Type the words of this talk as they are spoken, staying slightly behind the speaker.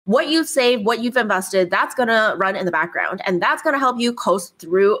what you've saved, what you've invested, that's going to run in the background. And that's going to help you coast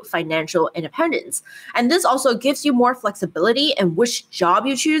through financial independence. And this also gives you more flexibility in which job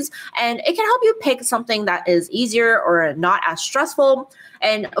you choose. And it can help you pick something that is easier or not as stressful.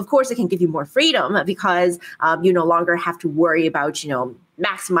 And of course, it can give you more freedom because you no longer have to worry about,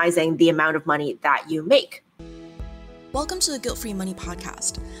 maximizing the amount of money that you make. Welcome to the Guilt-Free Money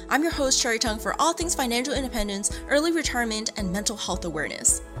Podcast. I'm your host, Cherry Tung, for all things financial independence, early retirement, and mental health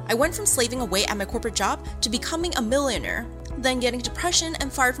awareness. I went from slaving away at my corporate job to becoming a millionaire, then getting depression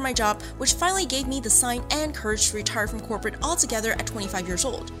and fired from my job, which finally gave me the sign and courage to retire from corporate altogether at 25 years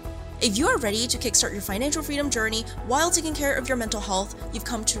old. If you are ready to kickstart your financial freedom journey while taking care of your mental health, you've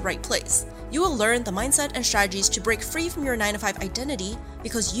come to the right place. You will learn the mindset and strategies to break free from your 9-to-5 identity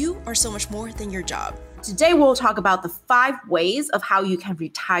because you are so much more than your job. Today, we'll talk about the 5 ways of how you can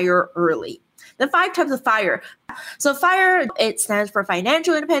retire early. The 5 types of FIRE. So FIRE, it stands for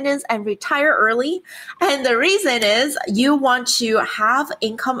financial independence and retire early. And the reason is you want to have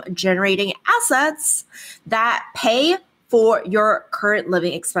income generating assets that pay for your current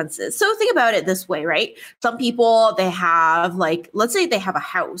living expenses. So think about it this way, right? Some people, they have let's say they have a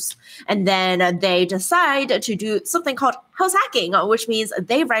house and then they decide to do something called house hacking, which means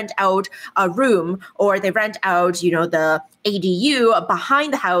they rent out a room or they rent out, the ADU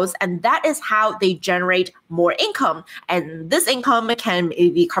behind the house. And that is how they generate more income. And this income can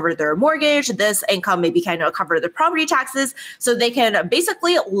maybe cover their mortgage. This income maybe can cover their property taxes. So they can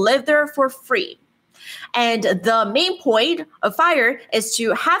basically live there for free. And the main point of FIRE is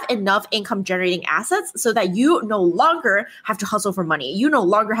to have enough income generating assets so that you no longer have to hustle for money. You no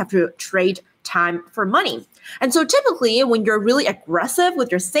longer have to trade time for money. And so typically when you're really aggressive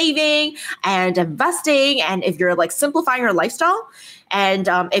with your saving and investing, and if you're simplifying your lifestyle, and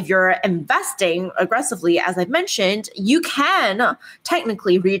if you're investing aggressively, as I've mentioned, you can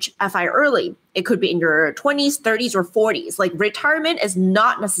technically reach FI early. It could be in your 20s, 30s, or 40s. Retirement is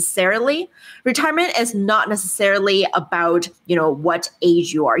not necessarily about, what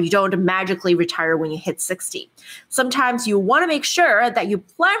age you are. You don't magically retire when you hit 60. Sometimes you want to make sure that you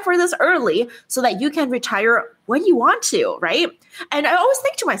plan for this early so that you can retire when you want to, right? And I always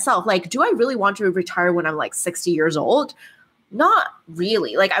think to myself, do I really want to retire when I'm 60 years old? Not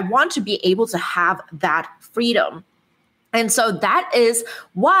really. I want to be able to have that freedom. And so that is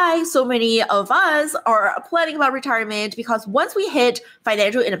why so many of us are planning about retirement, because once we hit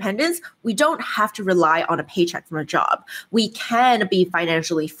financial independence, we don't have to rely on a paycheck from a job. We can be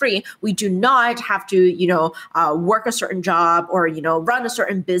financially free. We do not have to, work a certain job or, run a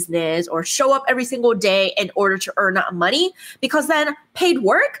certain business or show up every single day in order to earn money, because then paid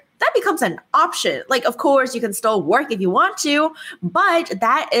work, that becomes an option. Of course, you can still work if you want to, but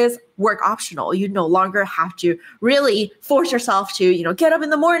that is work optional. You no longer have to really force yourself to, get up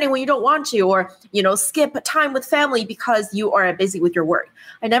in the morning when you don't want to, or, skip time with family because you are busy with your work.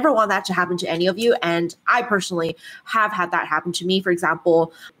 I never want that to happen to any of you. And I personally have had that happen to me. For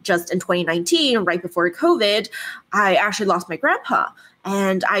example, just in 2019, right before COVID, I actually lost my grandpa.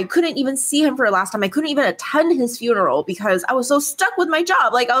 And I couldn't even see him for the last time. I couldn't even attend his funeral because I was so stuck with my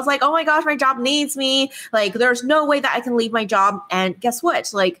job. I was like, oh my gosh, my job needs me. There's no way that I can leave my job. And guess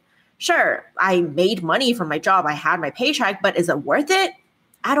what? Sure, I made money from my job. I had my paycheck, but is it worth it?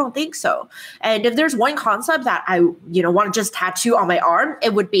 I don't think so. And if there's one concept that I, want to just tattoo on my arm,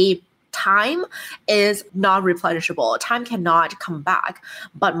 it would be time is non-replenishable. Time cannot come back,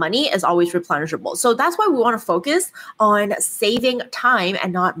 but money is always replenishable. So that's why we want to focus on saving time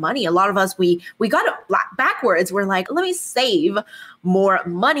and not money. A lot of us, we got it backwards. We're like, let me save more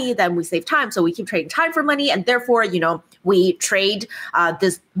money than we save time. So we keep trading time for money. And therefore, we trade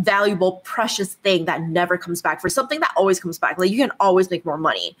this valuable, precious thing that never comes back for something that always comes back. You can always make more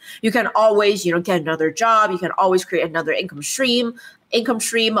money. You can always, get another job. You can always create another income stream,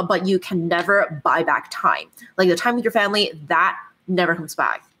 but you can never buy back time. The time with your family, that never comes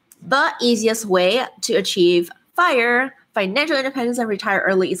back. The easiest way to achieve FIRE, financial independence, and retire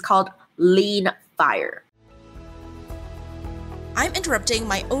early is called lean FIRE. I'm interrupting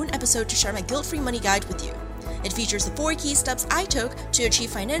my own episode to share my guilt-free money guide with you. It features the 4 key steps I took to achieve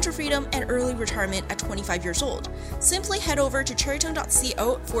financial freedom and early retirement at 25 years old. Simply head over to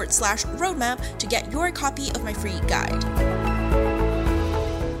cherrytongue.co/roadmap to get your copy of my free guide.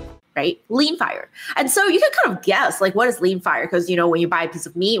 Right? Lean FIRE. And so you can kind of guess what is lean FIRE? Because, when you buy a piece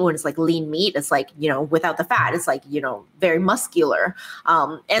of meat, when it's lean meat, it's without the fat, it's very muscular.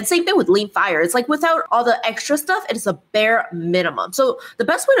 And same thing with lean FIRE. It's without all the extra stuff, it is a bare minimum. So the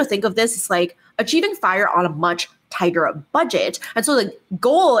best way to think of this is achieving FIRE on a much tighter budget. And so the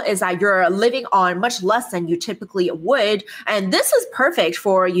goal is that you're living on much less than you typically would. And this is perfect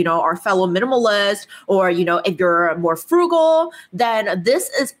for, our fellow minimalists, or, if you're more frugal, then this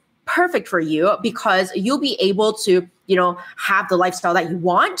is perfect for you because you'll be able to, have the lifestyle that you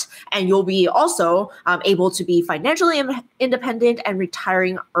want, and you'll be also able to be financially independent and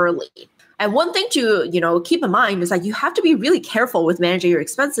retiring early. And one thing to, keep in mind is that you have to be really careful with managing your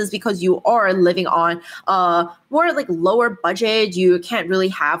expenses because you are living on more like lower budget. You can't really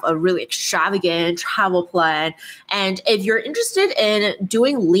have a really extravagant travel plan. And if you're interested in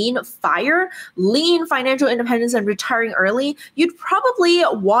doing lean financial independence and retiring early, you'd probably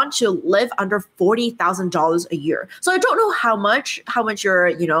want to live under $40,000 a year. So I don't know how much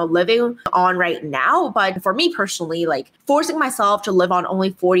you're, living on right now, but for me personally, like forcing myself to live on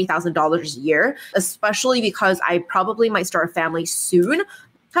only $40,000 a year, especially because I probably might start a family soon,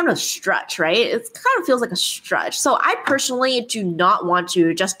 kind of a stretch, right? It kind of feels like a stretch. So I personally do not want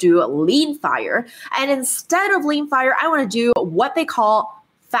to just do lean fire. And instead of lean fire, I want to do what they call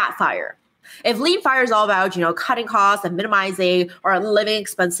fat fire. If lean fire is all about, cutting costs and minimizing or living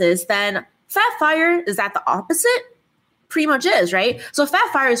expenses, then fat fire is at the opposite. Pretty much is, right? So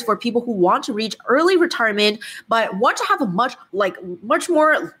fat fire is for people who want to reach early retirement, but want to have a much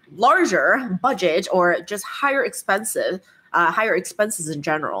more larger budget or just higher expenses in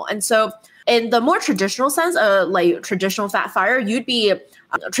general. And so in the more traditional sense, like traditional fat fire, you'd be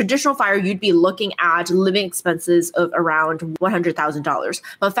looking at living expenses of around $100,000.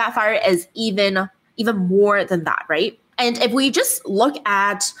 But fat fire is even more than that, right? And if we just look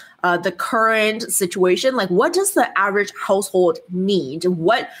at the current situation, like what does the average household need?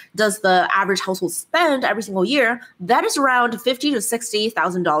 What does the average household spend every single year? That is around $50,000 to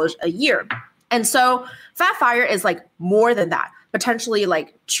 $60,000 a year. And so fat fire is like more than that, potentially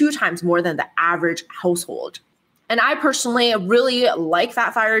like 2 times more than the average household. And I personally really like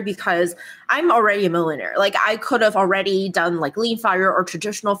fat fire because I'm already a millionaire. Like I could have already done like lean fire or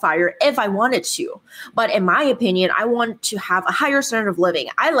traditional fire if I wanted to. But in my opinion, I want to have a higher standard of living.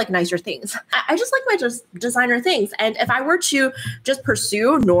 I like nicer things. I just like my designer things. And if I were to just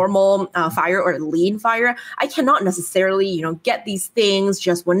pursue normal fire or lean fire, I cannot necessarily, get these things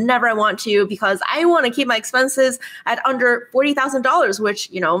just whenever I want to, because I want to keep my expenses at under $40,000, which,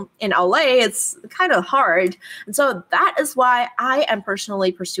 in LA, it's kind of hard. And so that is why I am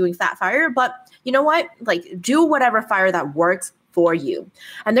personally pursuing fat fire. But you know what? Like, do whatever fire that works for you.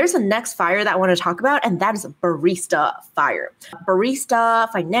 And there's a next fire that I want to talk about, and that is barista fire.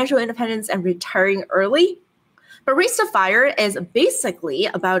 Barista, financial independence, and retiring early. Barista fire is basically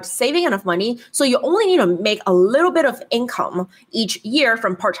about saving enough money so you only need to make a little bit of income each year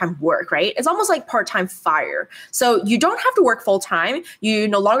from part-time work, right? It's almost like part-time fire. So you don't have to work full-time. You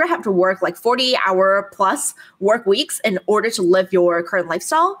no longer have to work like 40-hour plus work weeks in order to live your current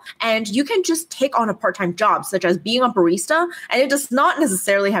lifestyle. And you can just take on a part-time job, such as being a barista. And it does not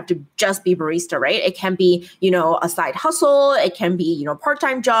necessarily have to just be barista, right? It can be, a side hustle. It can be,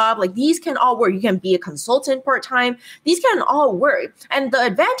 part-time job. Like these can all work. You can be a consultant part-time. These can all work. And the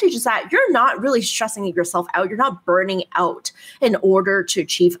advantage is that you're not really stressing yourself out. You're not burning out in order to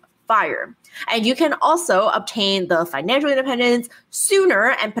achieve fire. And you can also obtain the financial independence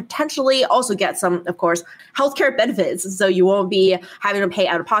sooner and potentially also get some, of course, healthcare benefits. So you won't be having to pay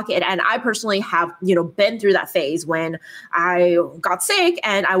out of pocket. And I personally have, been through that phase when I got sick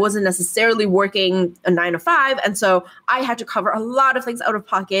and I wasn't necessarily working a 9 to 5. And so I had to cover a lot of things out of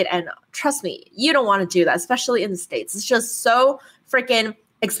pocket. And trust me, you don't want to do that, especially in the States. It's just so freaking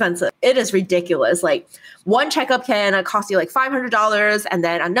expensive. It is ridiculous. Like one checkup can cost you like $500, and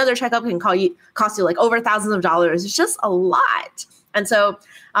then another checkup can cost you like over thousands of dollars. It's just a lot. And so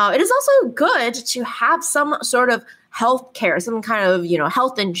it is also good to have some sort of health care, some kind of,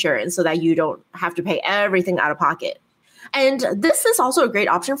 health insurance so that you don't have to pay everything out of pocket. And this is also a great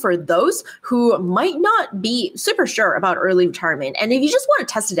option for those who might not be super sure about early retirement. And if you just want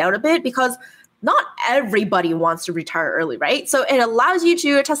to test it out a bit, because not everybody wants to retire early, right? So it allows you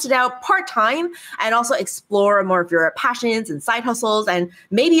to test it out part-time and also explore more of your passions and side hustles. And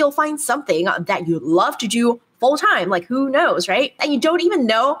maybe you'll find something that you love to do full-time. Like who knows, right? And you don't even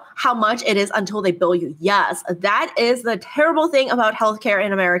know how much it is until they bill you. Yes, that is the terrible thing about healthcare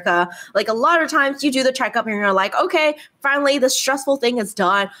in America. Like a lot of times you do the checkup and you're like, okay, finally the stressful thing is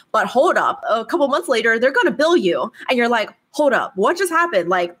done. But hold up, a couple months later, they're going to bill you. And you're like, hold up, what just happened?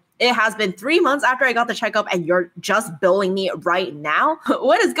 Like, it has been 3 months after I got the checkup and you're just billing me right now?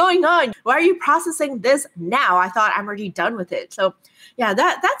 What is going on? Why are you processing this now? I thought I'm already done with it. So Yeah,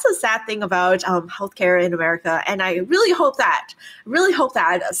 that's a sad thing about healthcare in America, and I really hope that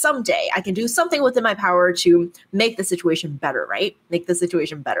someday I can do something within my power to make the situation better, right? Make the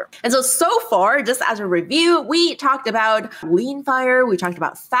situation better. And so far, just as a review, we talked about lean fire, we talked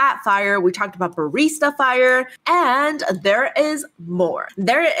about fat fire, we talked about barista fire, and there is more.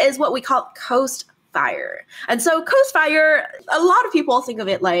 There is what we call coast fire. And so coast fire, a lot of people think of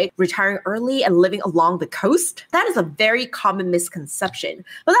it like retiring early and living along the coast. That is a very common misconception,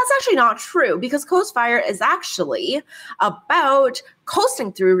 but that's actually not true because coast fire is actually about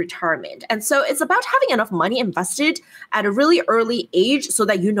coasting through retirement. And so it's about having enough money invested at a really early age so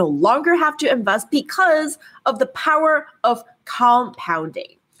that you no longer have to invest because of the power of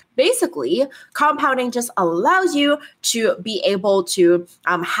compounding. Basically, compounding just allows you to be able to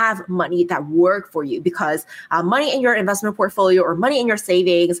have money that work for you because money in your investment portfolio or money in your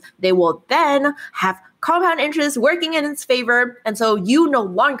savings, they will then have compound interest working in its favor. And so you no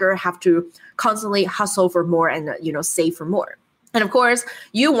longer have to constantly hustle for more and save for more. And of course,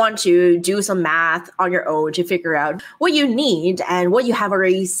 you want to do some math on your own to figure out what you need and what you have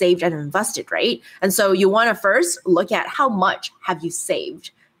already saved and invested, right? And so you want to first look at how much have you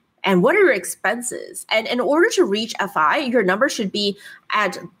saved. And what are your expenses? And in order to reach FI, your number should be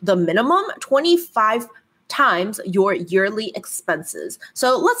at the minimum 25 times your yearly expenses.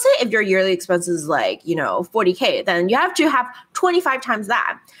 So let's say if your yearly expenses is like, $40K, then you have to have 25 times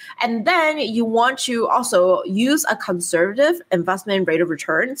that. And then you want to also use a conservative investment rate of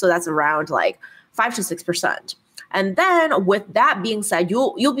return. So that's around like 5 to 6%. And then with that being said,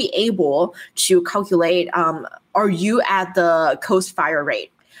 you'll be able to calculate, are you at the coast fire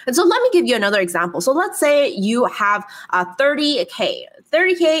rate? And so let me give you another example. So let's say you have 30K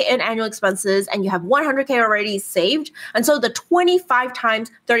in annual expenses and you have 100K already saved. And so the 25 times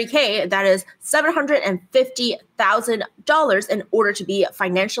 30K, that is $750,000 in order to be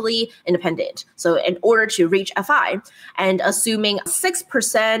financially independent. So in order to reach FI, and assuming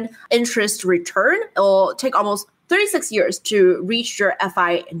 6% interest return, it will take almost 36 years to reach your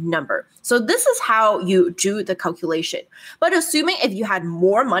FI number. So this is how you do the calculation. But assuming if you had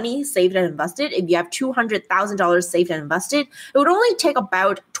more money saved and invested, if you have $200,000 saved and invested, it would only take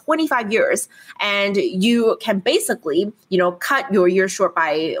about 25 years. And you can basically, cut your years short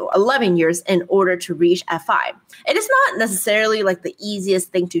by 11 years in order to reach FI. It is not necessarily like the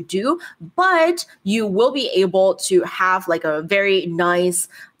easiest thing to do, but you will be able to have like a very nice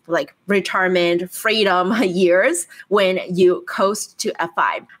retirement freedom years when you coast to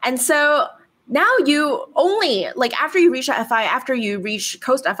FI. And so now you only, after you reach FI, after you reach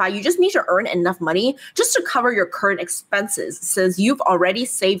coast FI, you just need to earn enough money just to cover your current expenses since you've already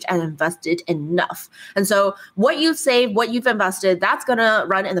saved and invested enough. And so what you've saved, what you've invested, that's going to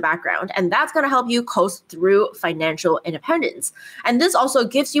run in the background and that's going to help you coast through financial independence. And this also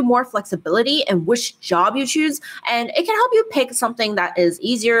gives you more flexibility in which job you choose. And it can help you pick something that is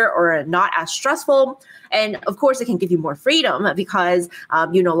easier or not as stressful. And of course, it can give you more freedom because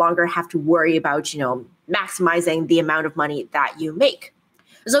you no longer have to worry about, maximizing the amount of money that you make.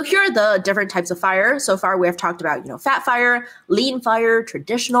 So here are the different types of fire. So far, we have talked about, fat fire, lean fire,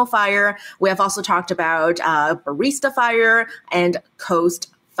 traditional fire. We have also talked about barista fire and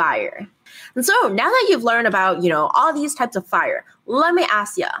coast fire. And so now that you've learned about, all these types of fire, let me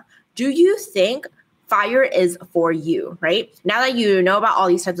ask you, do you think fire is for you, right? Now that you know about all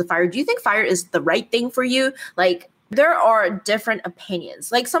these types of fire, do you think fire is the right thing for you? There are different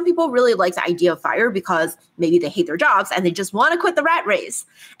opinions. Some people really like the idea of fire because maybe they hate their jobs and they just want to quit the rat race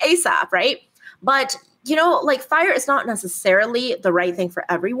ASAP, right? But, fire is not necessarily the right thing for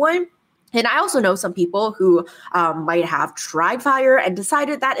everyone. And I also know some people who might have tried fire and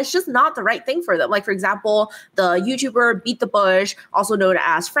decided that it's just not the right thing for them. For example, the YouTuber Beat the Bush, also known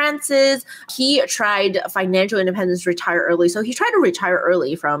as Francis, he tried financial independence, retire early. So he tried to retire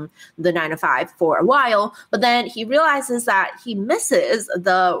early from the 9 to 5 for a while, but then he realizes that he misses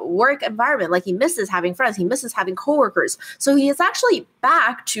the work environment. He misses having friends. He misses having coworkers. So he is actually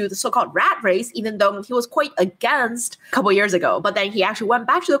back to the so-called rat race, even though he was quite against a couple years ago. But then he actually went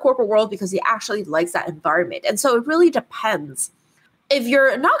back to the corporate world because he actually likes that environment. And so it really depends. If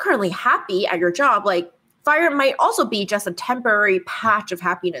you're not currently happy at your job, fire might also be just a temporary patch of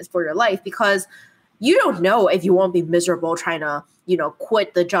happiness for your life because you don't know if you won't be miserable trying to,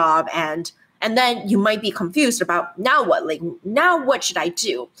 quit the job and then you might be confused about now what? Now what should I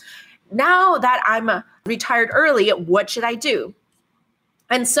do? Now that I'm retired early, what should I do?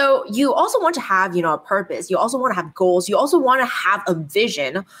 And so you also want to have, a purpose. You also want to have goals. You also want to have a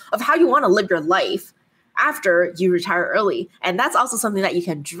vision of how you want to live your life after you retire early. And that's also something that you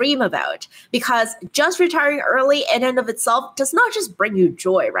can dream about, because just retiring early in and of itself does not just bring you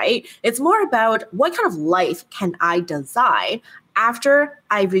joy, right? It's more about what kind of life can I design after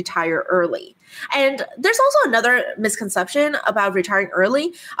I retire early. And there's also another misconception about retiring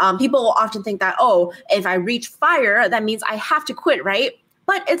early. People often think that, oh, if I reach FIRE, that means I have to quit, right?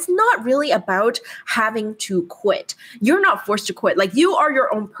 But it's not really about having to quit. You're not forced to quit. Like, you are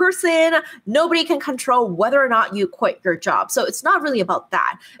your own person. Nobody can control whether or not you quit your job. So it's not really about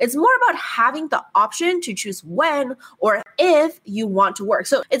that. It's more about having the option to choose when or if you want to work.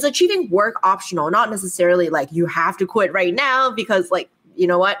 So it's achieving work optional, not necessarily like you have to quit right now because, like, you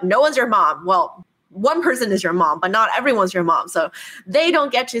know what? No one's your mom. Well, one person is your mom, but not everyone's your mom. So they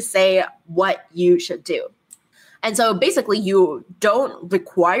don't get to say what you should do. And so basically, you don't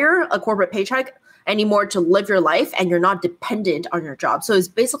require a corporate paycheck anymore to live your life, and you're not dependent on your job. So it's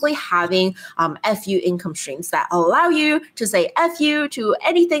basically having FU income streams that allow you to say FU to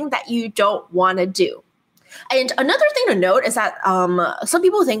anything that you don't want to do. And another thing to note is that some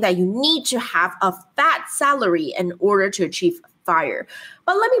people think that you need to have a fat salary in order to achieve FIRE.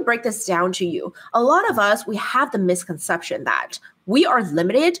 But let me break this down to you. A lot of us, we have the misconception that we are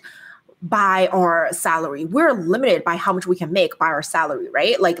limited by our salary. We're limited by how much we can make by our salary,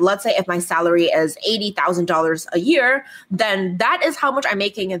 right? Like, let's say if my salary is $80,000 a year, then that is how much I'm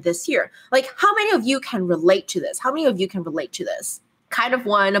making this year. Like, how many of you can relate to this? How many of you can relate to this? Kind of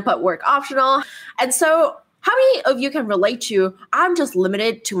one, but work optional. And so how many of you can relate to, I'm just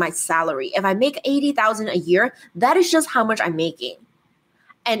limited to my salary. If I make $80,000 a year, that is just how much I'm making.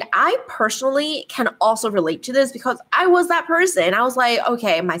 And I personally can also relate to this because I was that person. I was like,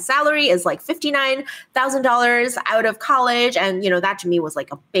 okay, my salary is like $59,000 out of college. And, that to me was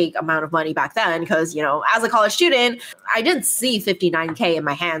like a big amount of money back then because, as a college student, I didn't see $59K in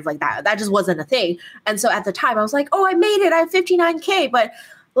my hands like that. That just wasn't a thing. And so at the time I was like, oh, I made it. I have $59K. But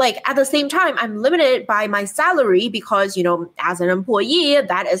like, at the same time, I'm limited by my salary because, as an employee,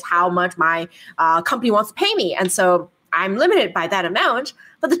 that is how much my company wants to pay me. And so I'm limited by that amount.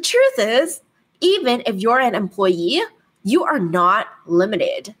 But the truth is, even if you're an employee, you are not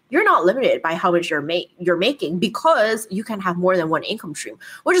limited. You're not limited by how much you're making because you can have more than one income stream,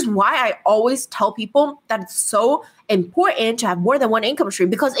 which is why I always tell people that it's so important to have more than one income stream.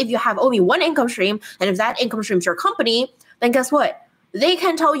 Because if you have only one income stream, and if that income stream is your company, then guess what? They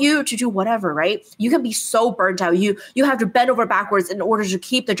can tell you to do whatever, right? You can be so burnt out. You have to bend over backwards in order to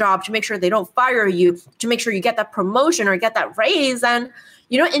keep the job, to make sure they don't fire you, to make sure you get that promotion or get that raise. And,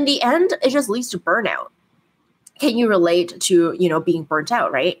 in the end, it just leads to burnout. Can you relate to, being burnt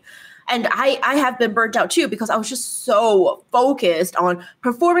out, right? And I have been burnt out too because I was just so focused on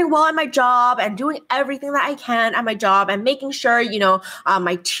performing well at my job and doing everything that I can at my job and making sure,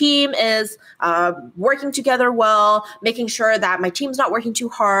 my team is working together well, making sure that my team's not working too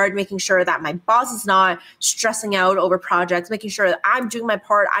hard, making sure that my boss is not stressing out over projects, making sure that I'm doing my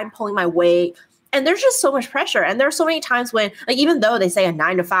part, I'm pulling my weight. And there's just so much pressure. And there's so many times when, like, even though they say a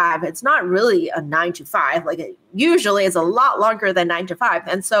 9 to 5, it's not really a 9 to 5. Like, it usually is a lot longer than 9 to 5.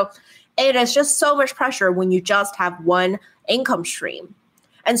 And so it is just so much pressure when you just have one income stream.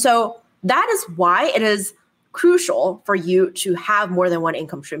 And so that is why it is crucial for you to have more than one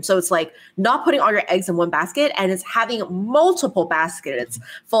income stream. So it's like not putting all your eggs in one basket, and it's having multiple baskets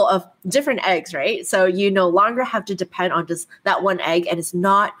full of different eggs, right? So you no longer have to depend on just that one egg, and it's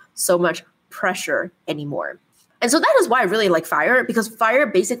not so much pressure anymore. And so that is why I really like FIRE, because FIRE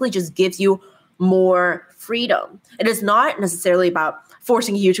basically just gives you more freedom. It is not necessarily about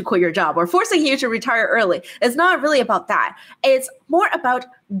forcing you to quit your job or forcing you to retire early. It's not really about that. It's more about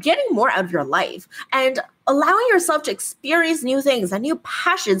getting more out of your life and allowing yourself to experience new things and new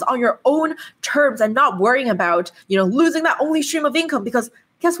passions on your own terms and not worrying about, losing that only stream of income, because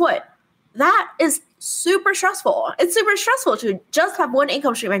guess what? That is super stressful. It's super stressful to just have one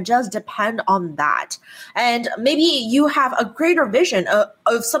income stream and just depend on that. And maybe you have a greater vision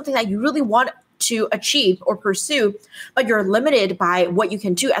of something that you really want to achieve or pursue, but you're limited by what you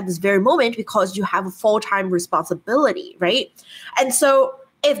can do at this very moment because you have a full-time responsibility, right? And so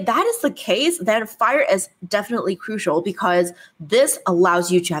if that is the case, then FIRE is definitely crucial because this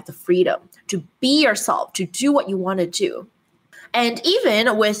allows you to have the freedom to be yourself, to do what you want to do. And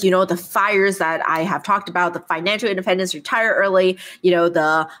even with, the FIREs that I have talked about, the financial independence, retire early,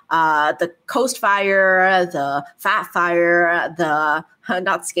 the Coast FIRE, the Fat FIRE, the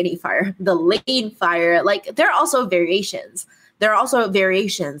not skinny FIRE, the lean FIRE, like there are also variations. There are also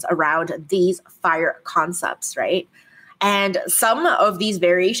variations around these FIRE concepts, right? And some of these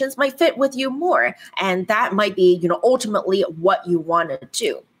variations might fit with you more. And that might be, ultimately what you want to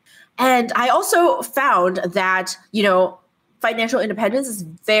do. And I also found that, financial independence is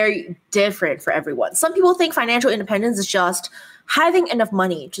very different for everyone. Some people think financial independence is just having enough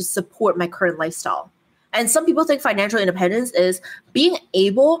money to support my current lifestyle. And some people think financial independence is being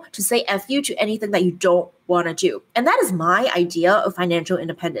able to say F you to anything that you don't want to do. And that is my idea of financial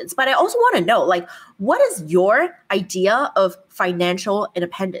independence. But I also want to know, what is your idea of financial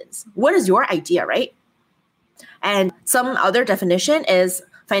independence? What is your idea, right? And some other definition is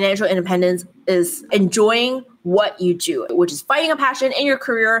financial independence is enjoying what you do, which is finding a passion in your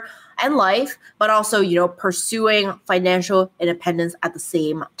career and life, but also, pursuing financial independence at the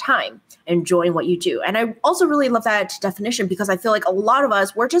same time, enjoying what you do. And I also really love that definition because I feel like a lot of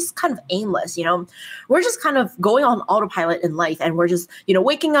us, we're just kind of aimless, we're just kind of going on autopilot in life, and we're just,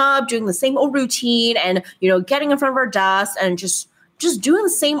 waking up, doing the same old routine and, getting in front of our desk and just doing the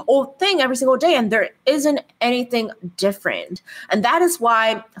same old thing every single day, and there isn't anything different. And that is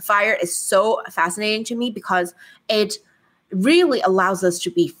why FIRE is so fascinating to me, because it really allows us to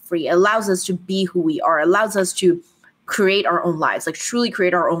be free. It allows us to be who we are. It allows us to create our own lives, truly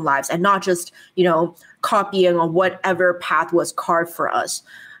create our own lives, and not just, copying on whatever path was carved for us.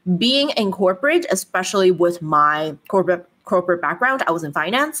 Being in corporate, especially with my corporate background, I was in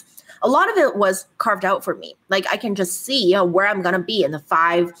finance. A lot of it was carved out for me. I can just see where I'm going to be in the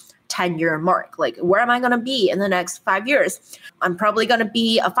 5-10 year mark. Where am I going to be in the next 5 years? I'm probably going to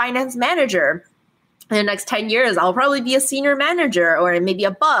be a finance manager. In the next 10 years, I'll probably be a senior manager or maybe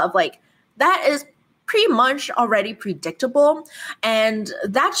above. That is pretty much already predictable. And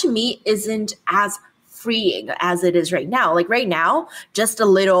that to me isn't as freeing as it is right now. Right now, just a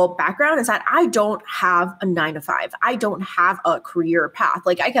little background is that I don't have a 9-to-5. I don't have a career path.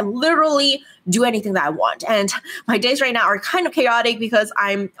 I can literally do anything that I want. And my days right now are kind of chaotic because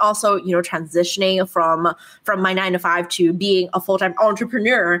I'm also, transitioning from my 9-to-5 to being a full-time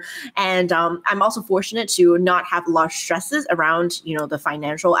entrepreneur. And I'm also fortunate to not have a lot of stresses around, the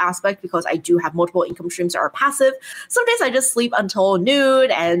financial aspect, because I do have multiple income streams that are passive. Some days I just sleep until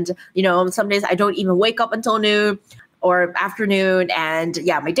noon, and, some days I don't even wake up until noon or afternoon. And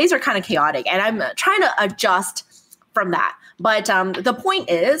yeah, my days are kind of chaotic, and I'm trying to adjust from that. But the point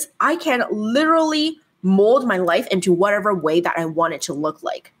is, I can literally mold my life into whatever way that I want it to look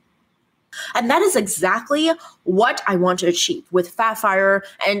like. And that is exactly what I want to achieve with Fat FIRE.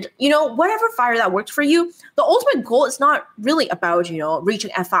 And, whatever FIRE that worked for you, the ultimate goal is not really about,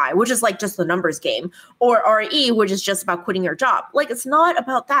 reaching FI, which is just the numbers game, or RE, which is just about quitting your job. It's not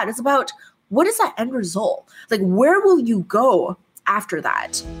about that. It's about, what is that end result? Where will you go after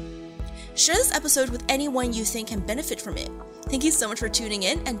that? Share this episode with anyone you think can benefit from it. Thank you so much for tuning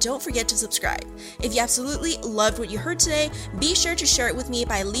in, and don't forget to subscribe. If you absolutely loved what you heard today, be sure to share it with me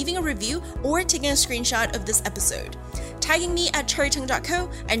by leaving a review or taking a screenshot of this episode, tagging me at cherrytongue.co,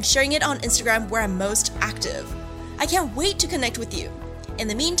 and sharing it on Instagram, where I'm most active. I can't wait to connect with you. In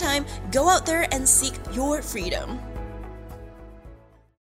the meantime, go out there and seek your freedom.